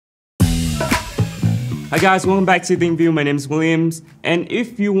Hi guys, welcome back to ThinkView. My name is Williams, and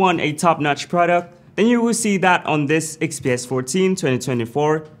if you want a top-notch product, then you will see that on this XPS 14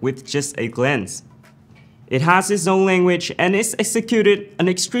 2024 with just a glance. It has its own language and is executed an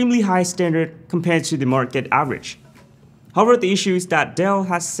extremely high standard compared to the market average. However, the issue is that Dell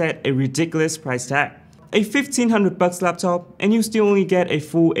has set a ridiculous price tag. A $1,500 laptop and you still only get a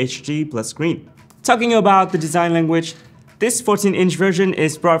full HD plus screen. Talking about the design language, this 14-inch version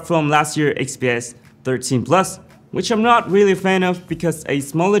is brought from last year's XPS 13 Plus, which I'm not really a fan of because a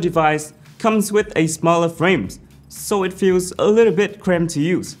smaller device comes with a smaller frame, so it feels a little bit cramped to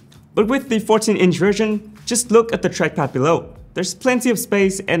use. But with the 14-inch version, just look at the trackpad below. There's plenty of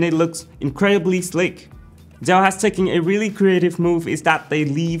space and it looks incredibly sleek. Dell has taken a really creative move is that they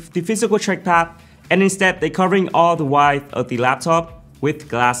leave the physical trackpad and instead they're covering all the width of the laptop with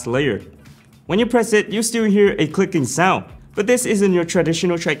glass layer. When you press it, you still hear a clicking sound. But this isn't your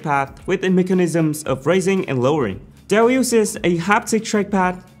traditional trackpad with the mechanisms of raising and lowering. Dell uses a haptic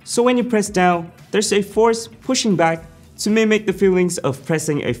trackpad, so when you press down, there's a force pushing back to mimic the feelings of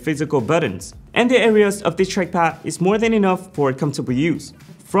pressing a physical buttons. And the areas of this trackpad is more than enough for comfortable use.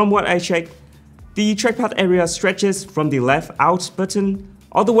 From what I checked, the trackpad area stretches from the left out button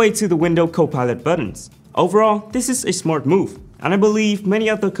all the way to the window Copilot buttons. Overall, this is a smart move, and I believe many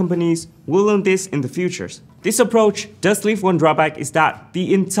other companies will learn this in the future. This approach does leave one drawback is that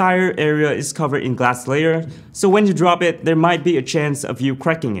the entire area is covered in glass layer, so when you drop it, there might be a chance of you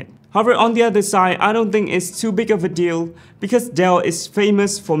cracking it. However, on the other side, I don't think it's too big of a deal because Dell is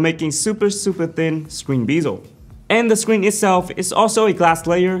famous for making super thin screen bezel. And the screen itself is also a glass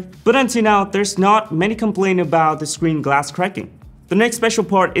layer, but until now, there's not many complaints about the screen glass cracking. The next special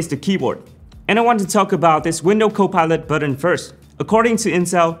part is the keyboard. And I want to talk about this window Copilot button first. According to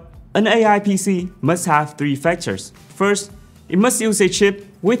Intel, an AI PC must have 3 factors. First, it must use a chip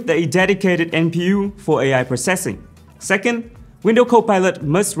with a dedicated NPU for AI processing. Second, Window Copilot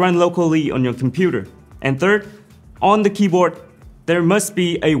must run locally on your computer. And third, on the keyboard, there must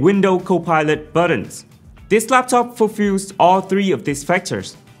be a Window Copilot buttons. This laptop fulfills all 3 of these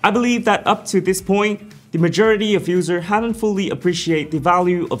factors. I believe that up to this point, the majority of users haven't fully appreciated the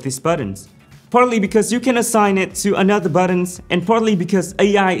value of these buttons. Partly because you can assign it to another buttons and partly because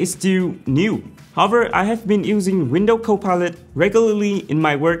AI is still new. However, I have been using Window Copilot regularly in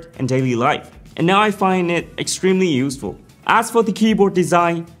my work and daily life, and now I find it extremely useful. As for the keyboard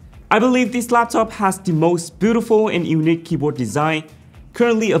design, I believe this laptop has the most beautiful and unique keyboard design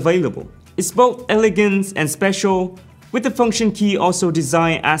currently available. It's both elegant and special, with the function key also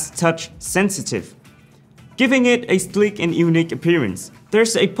designed as touch sensitive, giving it a sleek and unique appearance.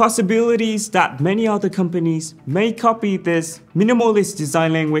 There's a possibility that many other companies may copy this minimalist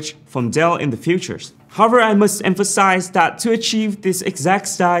design language from Dell in the future. However, I must emphasize that to achieve this exact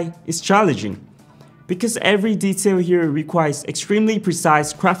style is challenging, because every detail here requires extremely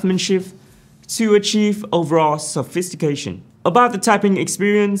precise craftsmanship to achieve overall sophistication. About the typing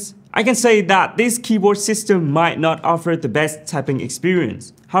experience, I can say that this keyboard system might not offer the best typing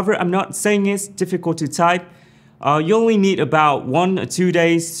experience. However, I'm not saying it's difficult to type. You only need about 1 or 2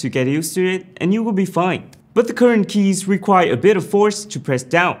 days to get used to it and you will be fine. But the current keys require a bit of force to press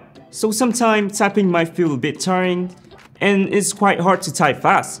down, so sometimes typing might feel a bit tiring and it's quite hard to type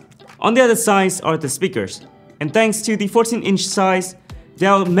fast. On the other side are the speakers, and thanks to the 14-inch size,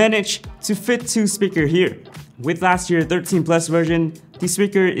 Dell managed to fit 2 speakers here. With last year's 13 Plus version, the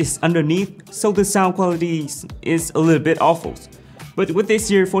speaker is underneath, so the sound quality is a little bit awful. But with this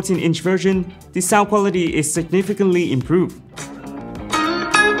year's 14-inch version, the sound quality is significantly improved.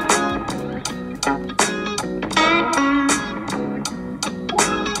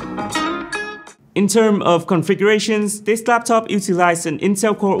 In terms of configurations, this laptop utilizes an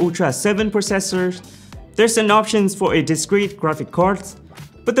Intel Core Ultra 7 processor. There's an option for a discrete graphic card,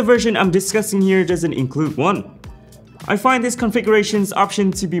 but the version I'm discussing here doesn't include one. I find this configurations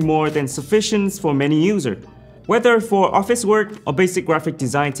option to be more than sufficient for many users, whether for office work or basic graphic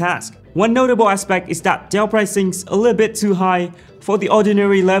design tasks. One notable aspect is that Dell pricing's a little bit too high for the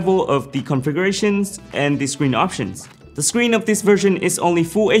ordinary level of the configurations and the screen options. The screen of this version is only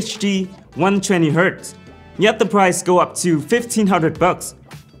Full HD 120Hz, yet the price go up to $1,500.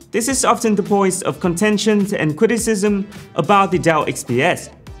 This is often the point of contention and criticism about the Dell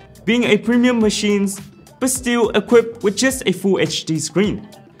XPS, being a premium machine but still equipped with just a Full HD screen.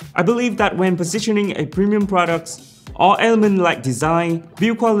 I believe that when positioning a premium product, all elements like design,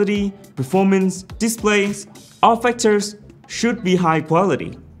 build quality, performance, displays, all factors should be high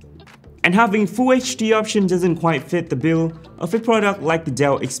quality. And having Full HD option doesn't quite fit the bill of a product like the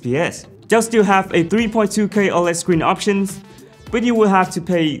Dell XPS. Dell still have a 3.2K OLED screen options, but you will have to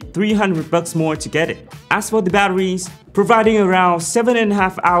pay $300 more to get it. As for the batteries, providing around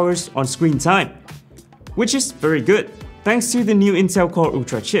 7.5 hours on screen time, which is very good, thanks to the new Intel Core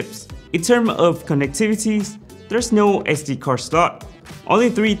Ultra chips. In terms of connectivities, there's no SD card slot, only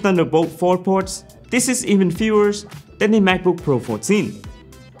 3 Thunderbolt 4 ports. This is even fewer than the MacBook Pro 14.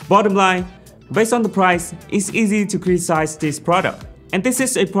 Bottom line, based on the price, it's easy to criticize this product. And this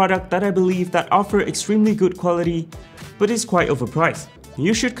is a product that I believe that offers extremely good quality, but is quite overpriced.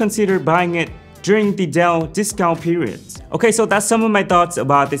 You should consider buying it during the Dell discount periods. Okay, so that's some of my thoughts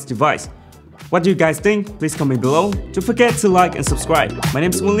about this device. What do you guys think? Please comment below. Don't forget to like and subscribe. My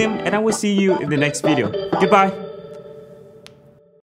name is William and I will see you in the next video. Goodbye!